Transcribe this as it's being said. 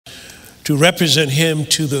to represent him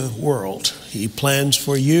to the world. He plans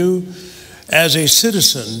for you as a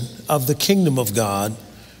citizen of the kingdom of God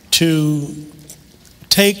to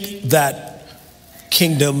take that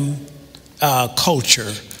kingdom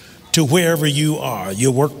culture to wherever you are,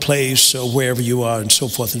 your workplace or wherever you are, and so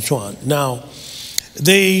forth and so on. Now,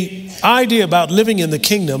 the idea about living in the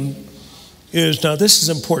kingdom is, now this is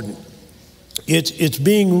important, it's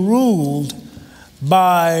being ruled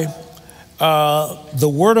by the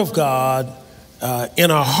Word of God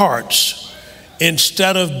in our hearts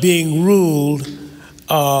instead of being ruled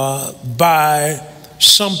by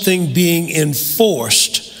something being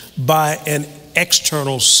enforced by an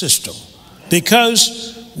external system.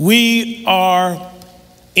 Because we are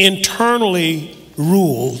internally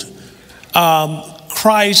ruled,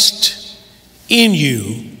 Christ in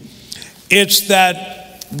you, it's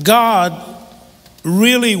that God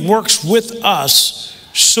really works with us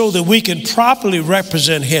so that we can properly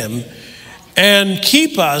represent him and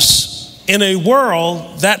keep us in a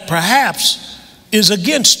world that perhaps is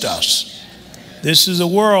against us. This is a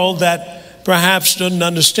world that perhaps doesn't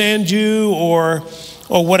understand you or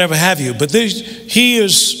whatever have you. But he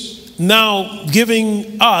is now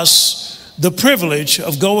giving us the privilege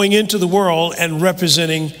of going into the world and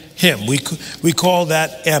representing him. We call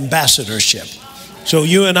that ambassadorship. So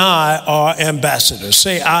you and I are ambassadors.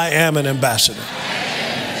 Say, I am an ambassador.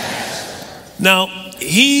 Now,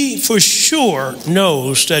 he for sure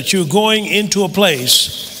knows that you're going into a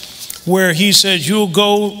place where he says you'll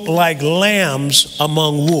go like lambs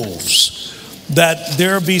among wolves. That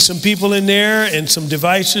there'll be some people in there and some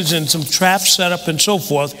devices and some traps set up and so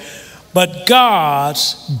forth. But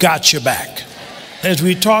God's got your back. As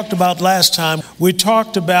we talked about last time, we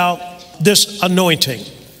talked about this anointing.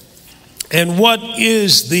 And what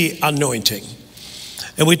is the anointing?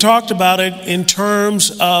 And we talked about it in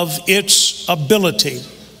terms of its ability.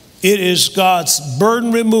 It is God's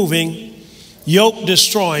burden removing, yoke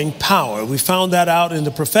destroying power. We found that out in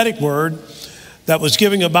the prophetic word that was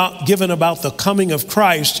given about the coming of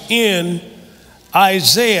Christ in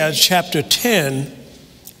Isaiah chapter 10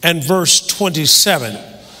 and verse 27.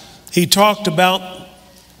 He talked about,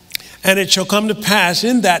 and it shall come to pass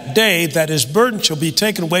in that day that his burden shall be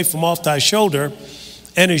taken away from off thy shoulder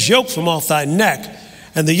and his yoke from off thy neck,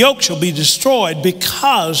 and the yoke shall be destroyed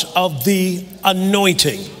because of the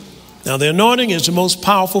anointing. Now, the anointing is the most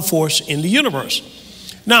powerful force in the universe.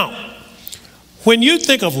 Now, when you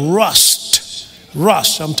think of rust,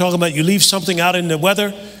 I'm talking about you leave something out in the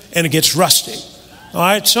weather and it gets rusty. All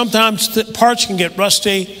right, sometimes the parts can get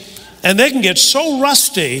rusty, and they can get so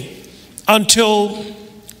rusty until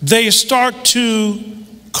they start to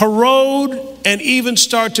corrode and even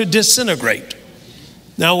start to disintegrate.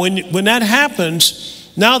 Now, when that happens,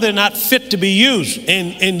 now they're not fit to be used.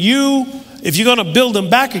 And you, if you're going to build them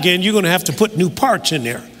back again, you're going to have to put new parts in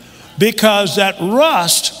there, because that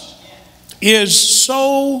rust is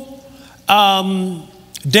so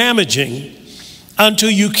damaging until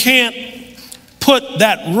you can't put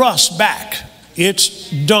that rust back. It's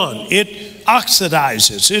done. It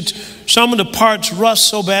oxidizes. Some of the parts rust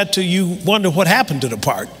so bad till you wonder what happened to the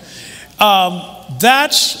part.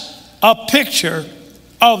 That's a picture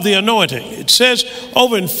of the anointing. It says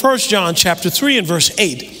over in 1 John chapter 3 and verse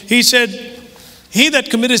 8, he said, he that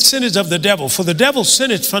committeth sin is of the devil, for the devil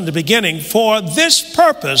sinneth from the beginning. For this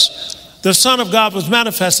purpose the Son of God was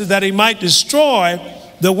manifested, that he might destroy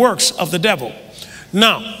the works of the devil.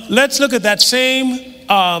 Now, let's look at that same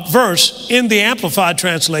verse in the Amplified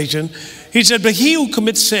translation. He said, but he who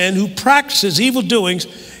commits sin, who practices evil doings,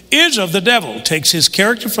 is of the devil, takes his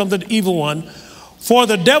character from the evil one. For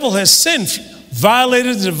the devil has sinned,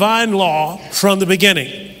 violated the divine law from the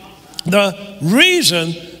beginning. The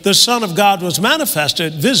reason the Son of God was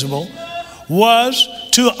manifested, visible, was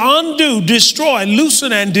to undo, destroy,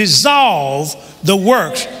 loosen, and dissolve the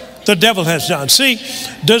works the devil has done. See,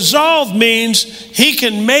 dissolve means he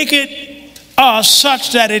can make it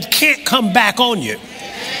such that it can't come back on you.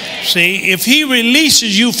 See, if he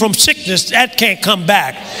releases you from sickness, that can't come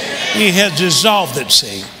back. He has dissolved it,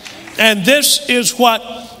 see. And this is what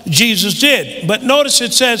Jesus did. But notice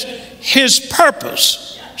it says his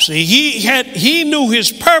purpose. See, he knew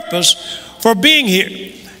his purpose for being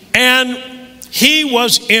here. And he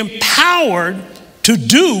was empowered to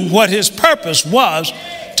do what his purpose was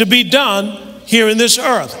to be done here in this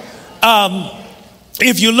earth.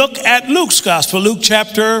 If you look at Luke's gospel, Luke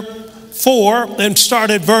chapter 4, and start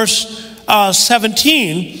at verse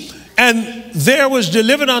 17, and there was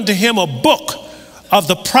delivered unto him a book of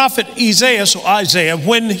the prophet Isaiah. So Isaiah,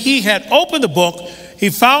 when he had opened the book, he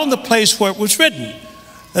found the place where it was written,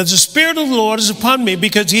 As the Spirit of the Lord is upon me,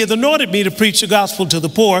 because he hath anointed me to preach the gospel to the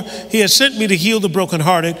poor. He has sent me to heal the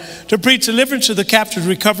brokenhearted, to preach deliverance to the captives,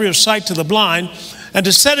 recovery of sight to the blind, and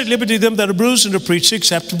to set at liberty them that are bruised, and to preach the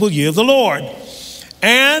acceptable year of the Lord.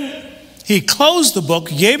 And he closed the book,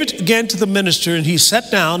 gave it again to the minister, and he sat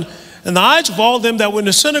down, and the eyes of all them that were in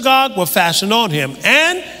the synagogue were fastened on him.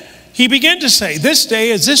 And he began to say, this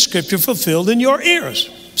day is this scripture fulfilled in your ears.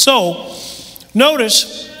 So,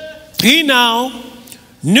 notice, he now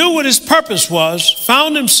knew what his purpose was,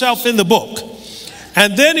 found himself in the book,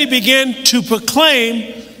 and then he began to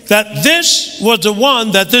proclaim that this was the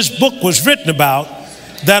one that this book was written about,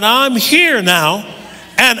 that I'm here now,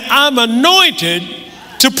 and I'm anointed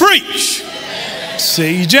to preach.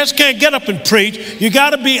 See, you just can't get up and preach. You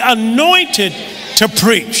got to be anointed to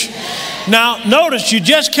preach. Now, notice, you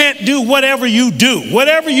just can't do whatever you do.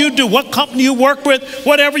 Whatever you do, what company you work with,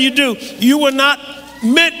 whatever you do, you were not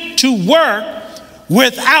meant to work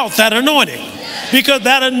without that anointing, because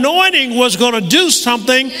that anointing was going to do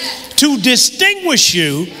something to distinguish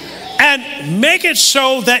you and make it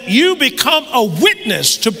so that you become a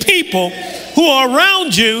witness to people who are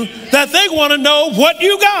around you, that they want to know what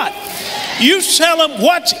you got. You tell them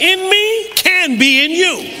what's in me can be in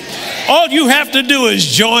you. All you have to do is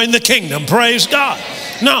join the kingdom. Praise God.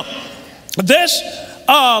 Now, this,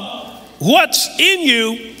 what's in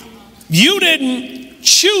you, you didn't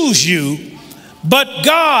choose you, but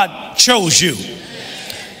God chose you.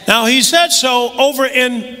 Now, he said so over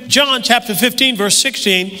in John chapter 15, verse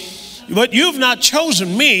 16. But you've not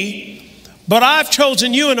chosen me, but I've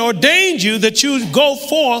chosen you and ordained you that you go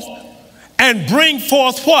forth and bring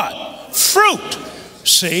forth what? Fruit.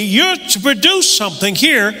 See, you're to produce something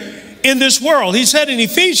here in this world. He said in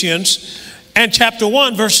Ephesians and chapter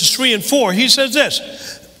 1, verses 3 and 4, he says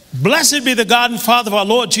this: blessed be the God and Father of our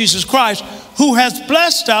Lord Jesus Christ, who has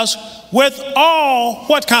blessed us with all,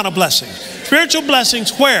 what kind of blessings? Spiritual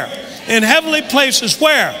blessings where? In heavenly places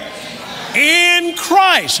where? In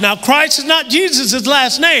Christ. Now, Christ is not Jesus'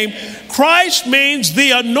 last name. Christ means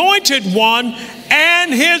the anointed one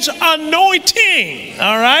and his anointing.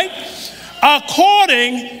 All right?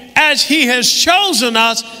 According as he has chosen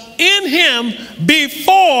us in him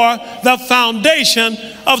before the foundation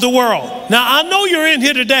of the world. Now, I know you're in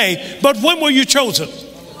here today, but when were you chosen?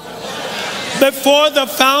 Before the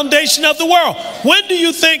foundation of the world. When do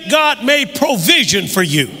you think God made provision for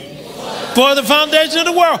you? For the foundation of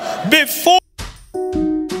the world. Before.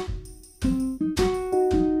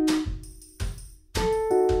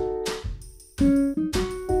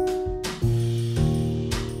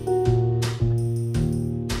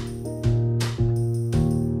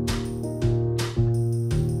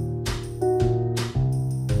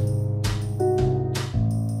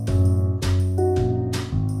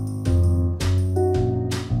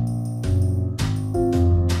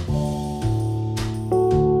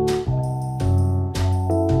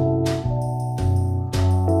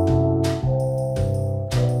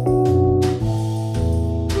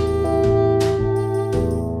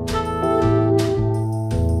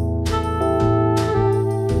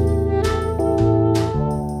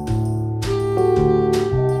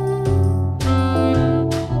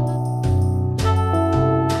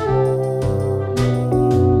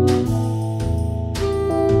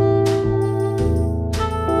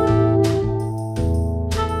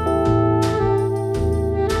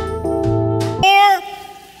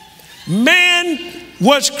 Man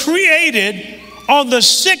was created on the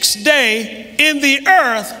sixth day in the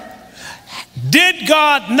earth. Did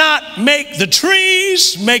God not make the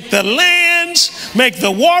trees, make the lands, make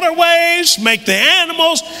the waterways, make the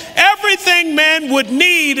animals? Everything man would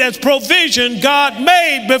need as provision, God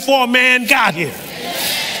made before man got here.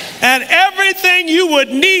 And everything you would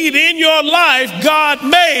need in your life, God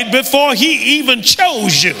made before he even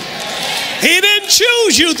chose you. He didn't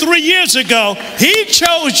choose you 3 years ago. He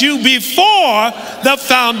chose you before the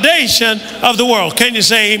foundation of the world. Can you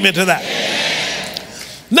say amen to that?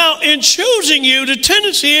 Now, in choosing you, the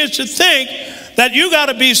tendency is to think that you got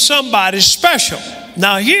to be somebody special.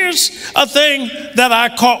 Now, here's a thing that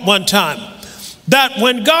I caught one time. That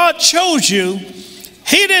when God chose you,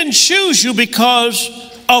 he didn't choose you because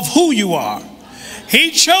of who you are. He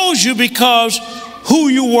chose you because who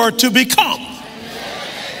you were to become.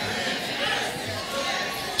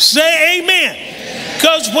 Say amen.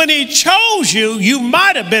 Because when he chose you, you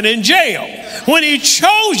might have been in jail. When he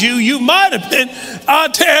chose you, you might have been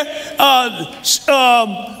out there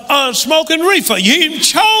smoking reefer. He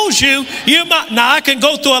chose you. Now, I can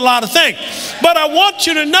go through a lot of things, but I want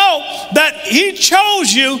you to know that he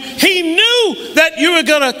chose you. He knew that you were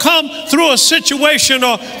going to come through a situation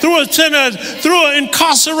or through an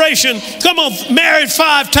incarceration. Come on, married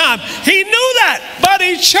 5 times. He knew that, but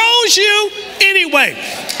he chose you anyway.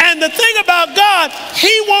 And the thing about God,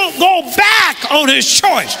 he won't go back on his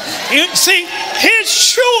choice. You see,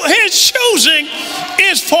 his choosing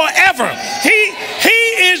is forever. He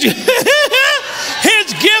is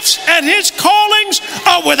his gifts and his callings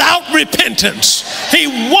are without repentance. He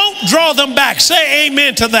won't draw them back. Say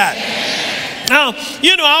amen to that. Now,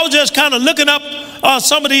 I was just kind of looking up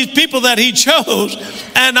some of these people that he chose,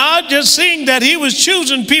 and I just seen that he was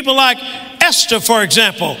choosing people like Esther, for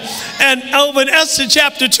example. And over in Esther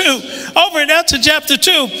chapter 2,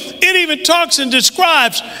 it even talks and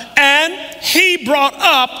describes, and he brought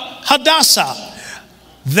up Hadassah.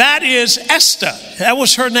 That is Esther. That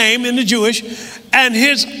was her name in the Jewish. And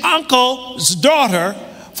his uncle's daughter,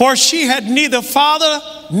 for she had neither father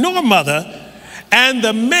nor mother, and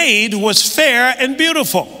the maid was fair and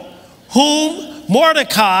beautiful, whom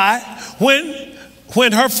Mordecai,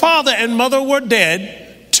 when her father and mother were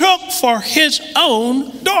dead, took for his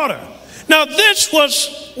own daughter. Now, this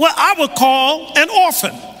was what I would call an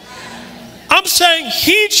orphan. I'm saying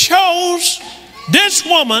he chose this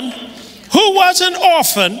woman who was an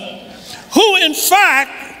orphan, who in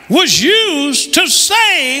fact was used to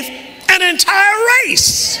save an entire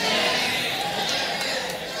race.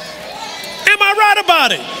 Am I right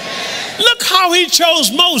about it? Look how he chose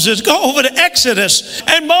Moses. Go over to Exodus.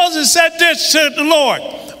 And Moses said this to the Lord: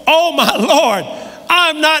 "Oh, my Lord, I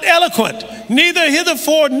am not eloquent, neither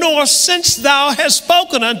hitherefore nor since thou hast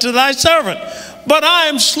spoken unto thy servant, but I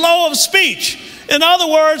am slow of speech." In other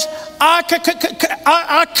words, I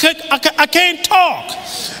can't talk.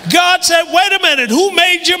 God said, wait a minute, who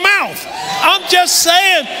made your mouth? I'm just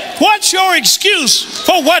saying, what's your excuse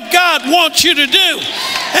for what God wants you to do?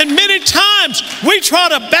 And many times we try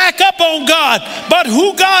to back up on God, but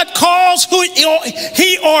who God calls, who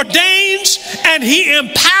he ordains, and he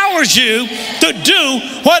empowers you to do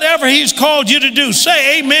whatever he's called you to do.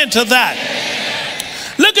 Say amen to that.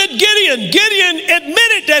 Look at Gideon. Gideon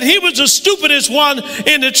admitted that he was the stupidest one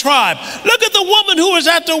in the tribe. Look at the woman who was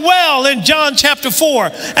at the well in John chapter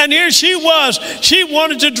 4. And here she was. She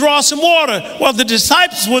wanted to draw some water. Well, the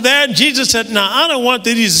disciples were there, and Jesus said, "No, I don't want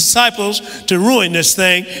these disciples to ruin this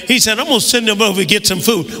thing." He said, "I'm going to send them over to get some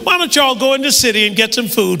food. Why don't y'all go in the city and get some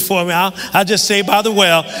food for me? I'll just stay by the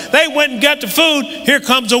well." They went and got the food. Here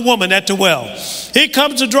comes a woman at the well. He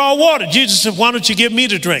comes to draw water. Jesus said, "Why don't you give me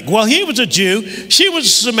to drink?" Well, he was a Jew. She was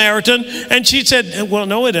a Samaritan. And she said, "Well,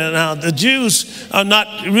 no, now the Jews are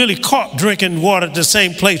not really caught drinking water at the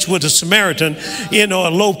same place with a Samaritan, a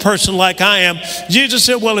low person like I am." Jesus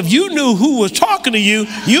said, "Well, if you knew who was talking to you,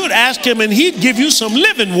 you'd ask him and he'd give you some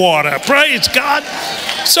living water." Praise God.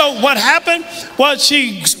 So what happened was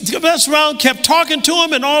she messed around, kept talking to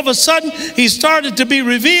him, and all of a sudden he started to be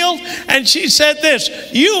revealed. And she said this: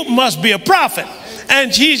 "You must be a prophet."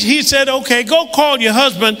 And he said, "Okay, go call your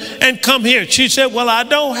husband and come here." She said, "Well, I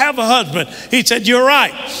don't have a husband." He said, "You're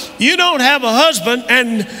right. You don't have a husband,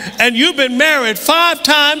 and you've been married 5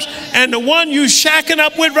 times, and the one you shacking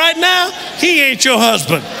up with right now, he ain't your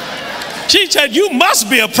husband." She said, "You must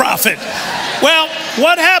be a prophet." Well,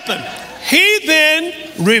 what happened? He then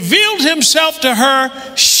revealed himself to her.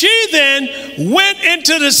 She then went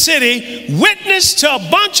into the city, witnessed to a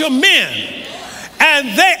bunch of men,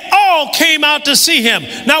 and they all came out to see him.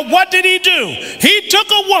 Now, what did he do? He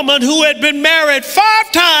took a woman who had been married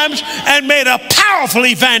 5 times and made a powerful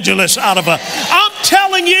evangelist out of her. I'm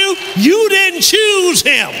telling you, you didn't choose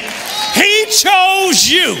him. He chose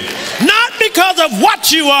you, not because of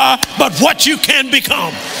what you are, but what you can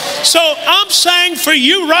become. So I'm saying for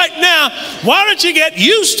you right now, why don't you get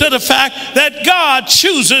used to the fact that God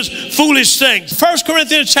chooses foolish things? 1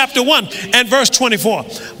 Corinthians chapter 1 and verse 24.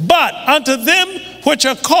 "But unto them which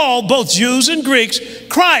are called, both Jews and Greeks,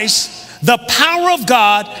 Christ, the power of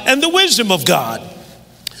God and the wisdom of God.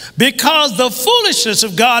 Because the foolishness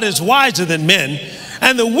of God is wiser than men,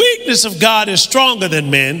 and the weakness of God is stronger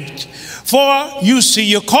than men. For you see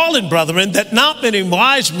your calling, brethren, that not many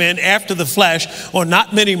wise men after the flesh, or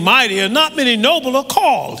not many mighty, or not many noble are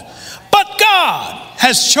called. But But God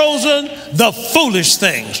has chosen the foolish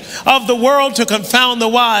things of the world to confound the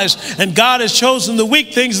wise. And God has chosen the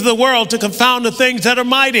weak things of the world to confound the things that are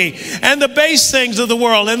mighty. And the base things of the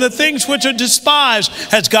world and the things which are despised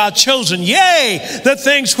has God chosen. Yea, the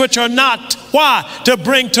things which are not. Why? To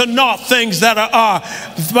bring to naught things that are.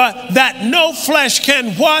 But that no flesh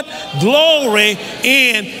can what? Glory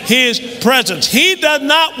in his presence. He does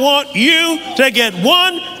not want you to get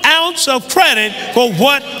 1 ounce of credit for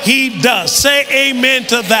what he does. Say amen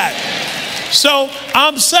to that. So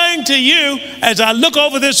I'm saying to you, as I look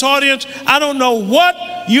over this audience, I don't know what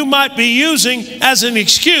you might be using as an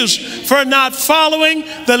excuse for not following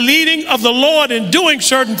the leading of the Lord in doing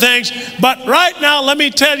certain things. But right now, let me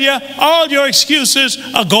tell you, all your excuses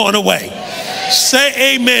are going away.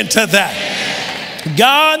 Say amen to that.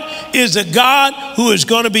 God is a God who is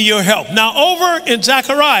going to be your help. Now, over in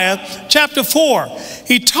Zechariah chapter 4,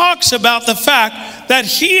 he talks about the fact that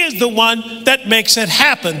he is the one that makes it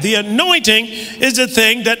happen. The anointing is the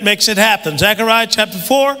thing that makes it happen. Zechariah chapter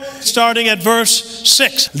 4, starting at verse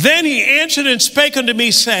 6. Then he answered and spake unto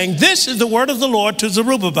me, saying, This is the word of the Lord to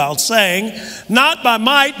Zerubbabel, saying, Not by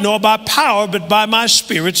might nor by power, but by my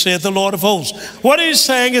spirit, saith the Lord of hosts. What he's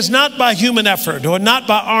saying is not by human effort or not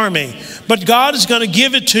by army, but God is going to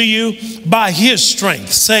give it to you by his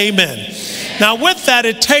strength. Say amen. Now with that,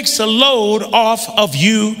 it takes the load off of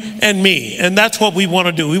you and me. And that's what we want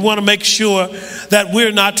to do. We want to make sure that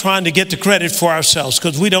we're not trying to get the credit for ourselves,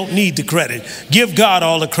 because we don't need the credit. Give God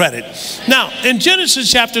all the credit. Now, in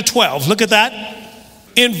Genesis chapter 12, look at that.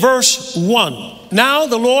 In verse 1. Now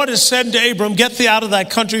the Lord has said to Abram, Get thee out of thy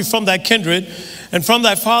country, from thy kindred, and from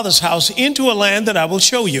thy father's house, into a land that I will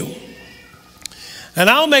show you. And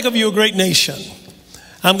I'll make of you a great nation.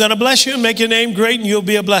 I'm going to bless you and make your name great, and you'll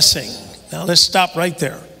be a blessing. Now let's stop right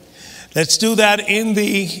there. Let's do that in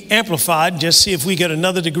the Amplified, just see if we get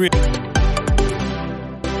another degree.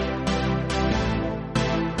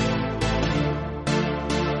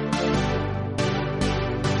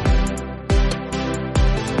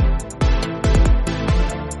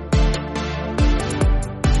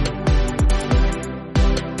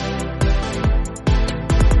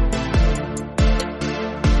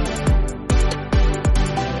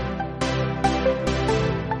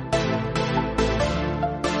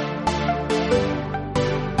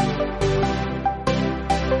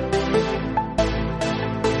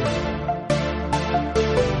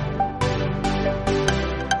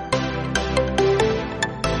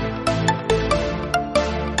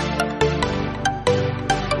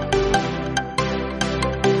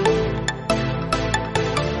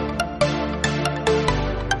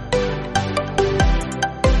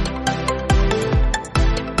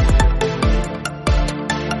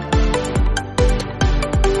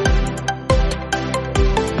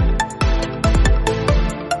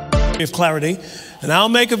 Of clarity, and I'll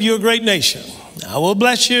make of you a great nation. I will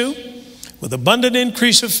bless you with abundant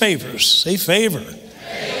increase of favors. Say favor.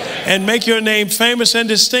 And make your name famous and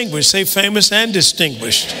distinguished. Say famous and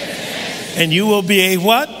distinguished. And you will be a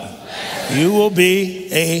what? You will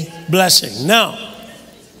be a blessing. Now,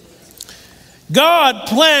 God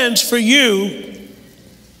plans for you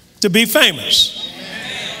to be famous.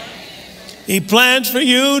 He plans for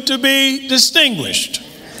you to be distinguished.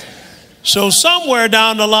 So somewhere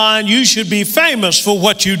down the line, you should be famous for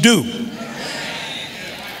what you do.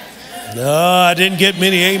 No, I didn't get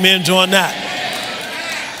many amens on that.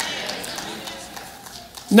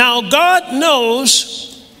 Now, God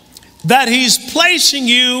knows that he's placing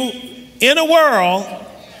you in a world,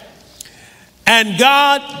 and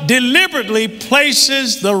God deliberately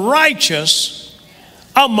places the righteous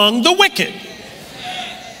among the wicked.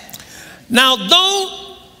 Now,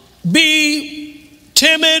 don't be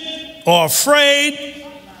timid or afraid,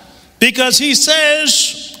 because he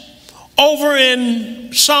says over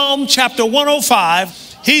in Psalm chapter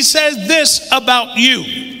 105, he says this about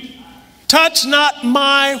you: touch not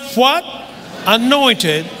my what?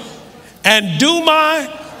 Anointed, and do my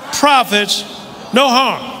prophets no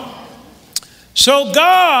harm. So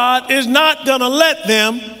God is not going to let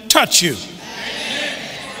them touch you.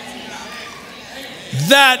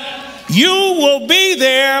 That you will be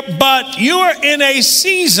there, but you're in a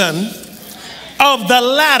season of the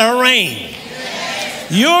latter rain.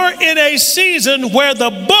 You're in a season where the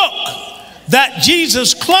book that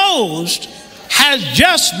Jesus closed has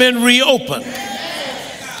just been reopened.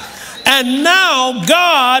 And now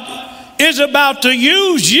God is about to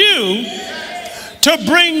use you to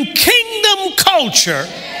bring kingdom culture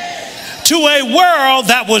to a world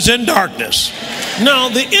that was in darkness. Now,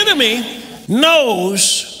 the enemy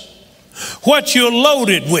knows what you're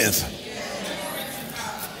loaded with.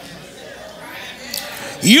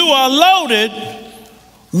 You are loaded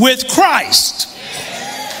with Christ.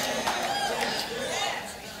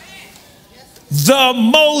 The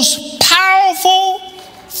most powerful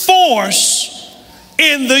force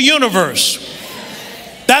in the universe.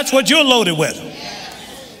 That's what you're loaded with.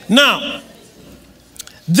 Now,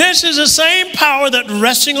 this is the same power that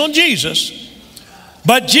resting on Jesus,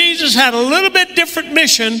 but Jesus had a little bit different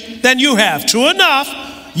mission than you have. True enough,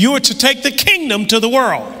 you were to take the kingdom to the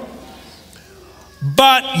world.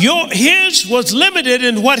 But his was limited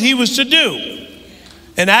in what he was to do.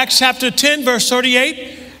 In Acts chapter 10, verse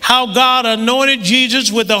 38, how God anointed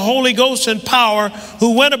Jesus with the Holy Ghost and power,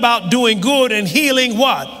 who went about doing good and healing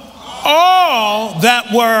what? All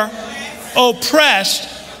that were oppressed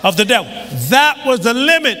of the devil. That was the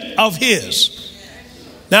limit of his.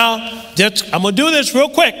 Now, I'm going to do this real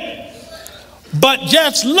quick. But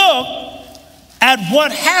just look at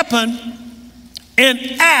what happened in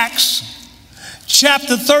Acts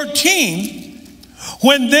chapter 13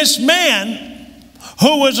 when this man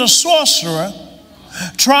who was a sorcerer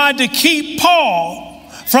tried to keep Paul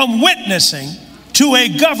from witnessing to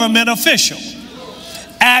a government official.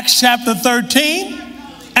 Acts chapter 13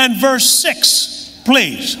 and verse 6,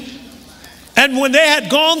 please. And when they had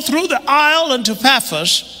gone through the isle unto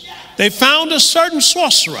Paphos, they found a certain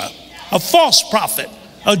sorcerer, a false prophet,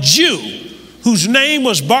 a Jew, whose name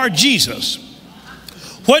was Bar-Jesus,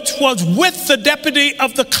 which was with the deputy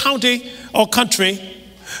of the county or country,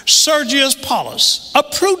 Sergius Paulus, a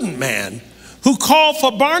prudent man, who called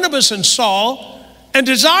for Barnabas and Saul and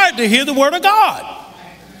desired to hear the word of God.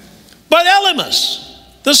 But Elymas,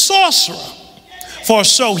 the sorcerer, for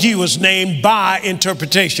so he was named by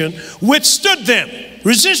interpretation, withstood them,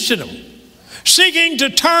 resisted them, seeking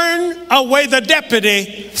to turn away the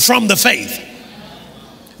deputy from the faith.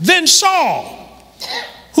 Then Saul,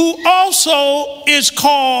 who also is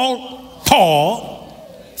called Paul,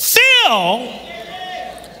 filled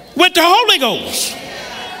with the Holy Ghost,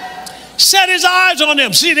 set his eyes on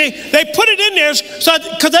them. See, they put it in there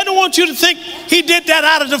because they don't want you to think he did that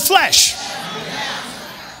out of the flesh.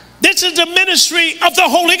 This is the ministry of the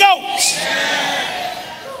Holy Ghost.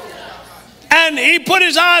 And he put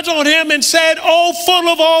his eyes on him and said, "O full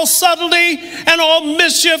of all subtlety and all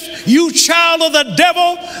mischief, you child of the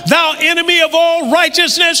devil, thou enemy of all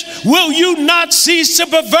righteousness, will you not cease to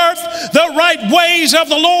pervert the right ways of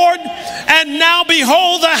the Lord? And now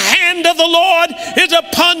behold, the hand of the Lord is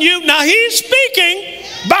upon you." Now he's speaking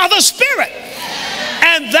by the Spirit.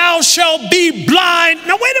 "And thou shalt be blind."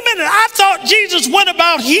 Now wait a minute. I thought Jesus went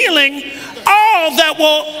about healing all that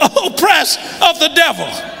were oppressed of the devil.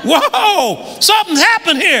 Whoa, something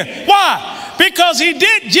happened here. Why? Because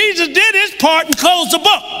Jesus did his part and closed the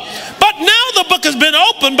book. But now the book has been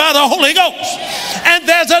opened by the Holy Ghost. And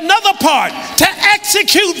there's another part, to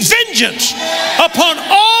execute vengeance upon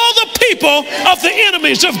all the people of the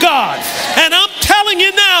enemies of God. And I'm telling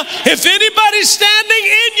you now, if anybody's standing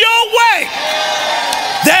in your way,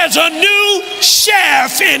 there's a new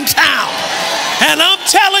sheriff in town. And I'm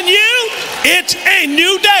telling you, it's a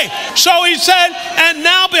new day. So he said, "And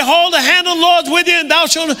now behold, the hand of the Lord is with you, and thou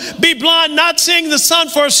shalt be blind, not seeing the sun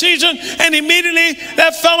for a season." And immediately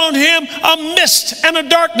there fell on him a mist and a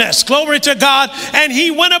darkness. Glory to God. And he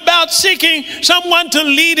went about seeking someone to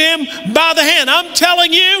lead him by the hand. I'm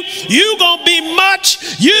telling you, you're going to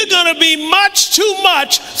be much too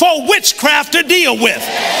much for witchcraft to deal with.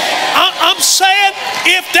 I'm saying,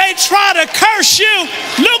 if they try to curse you,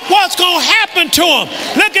 look what's going to happen to them.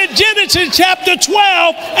 Look at Genesis chapter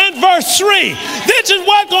 12 and verse 3. This is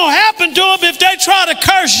what's going to happen to them if they try to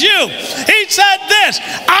curse you. He said this,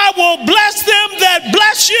 "I will bless them that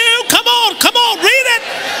bless you." Come on, read it.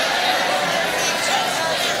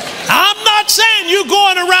 I'm not saying you're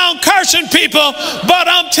going around cursing people, but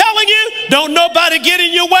I'm telling you, don't nobody get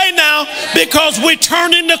in your way now, because we're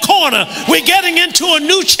turning the corner. We're getting into a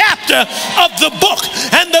new chapter of the book.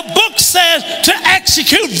 And the book says to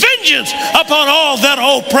execute vengeance upon all that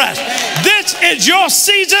are oppressed. This is your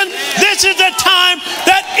season. This is the time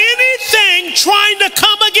that anything trying to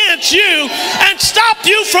come against you and stop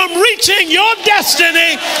you from reaching your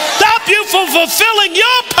destiny, stop you from fulfilling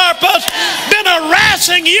your purpose, been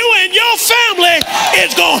harassing you and your family,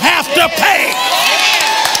 is going to have to pay.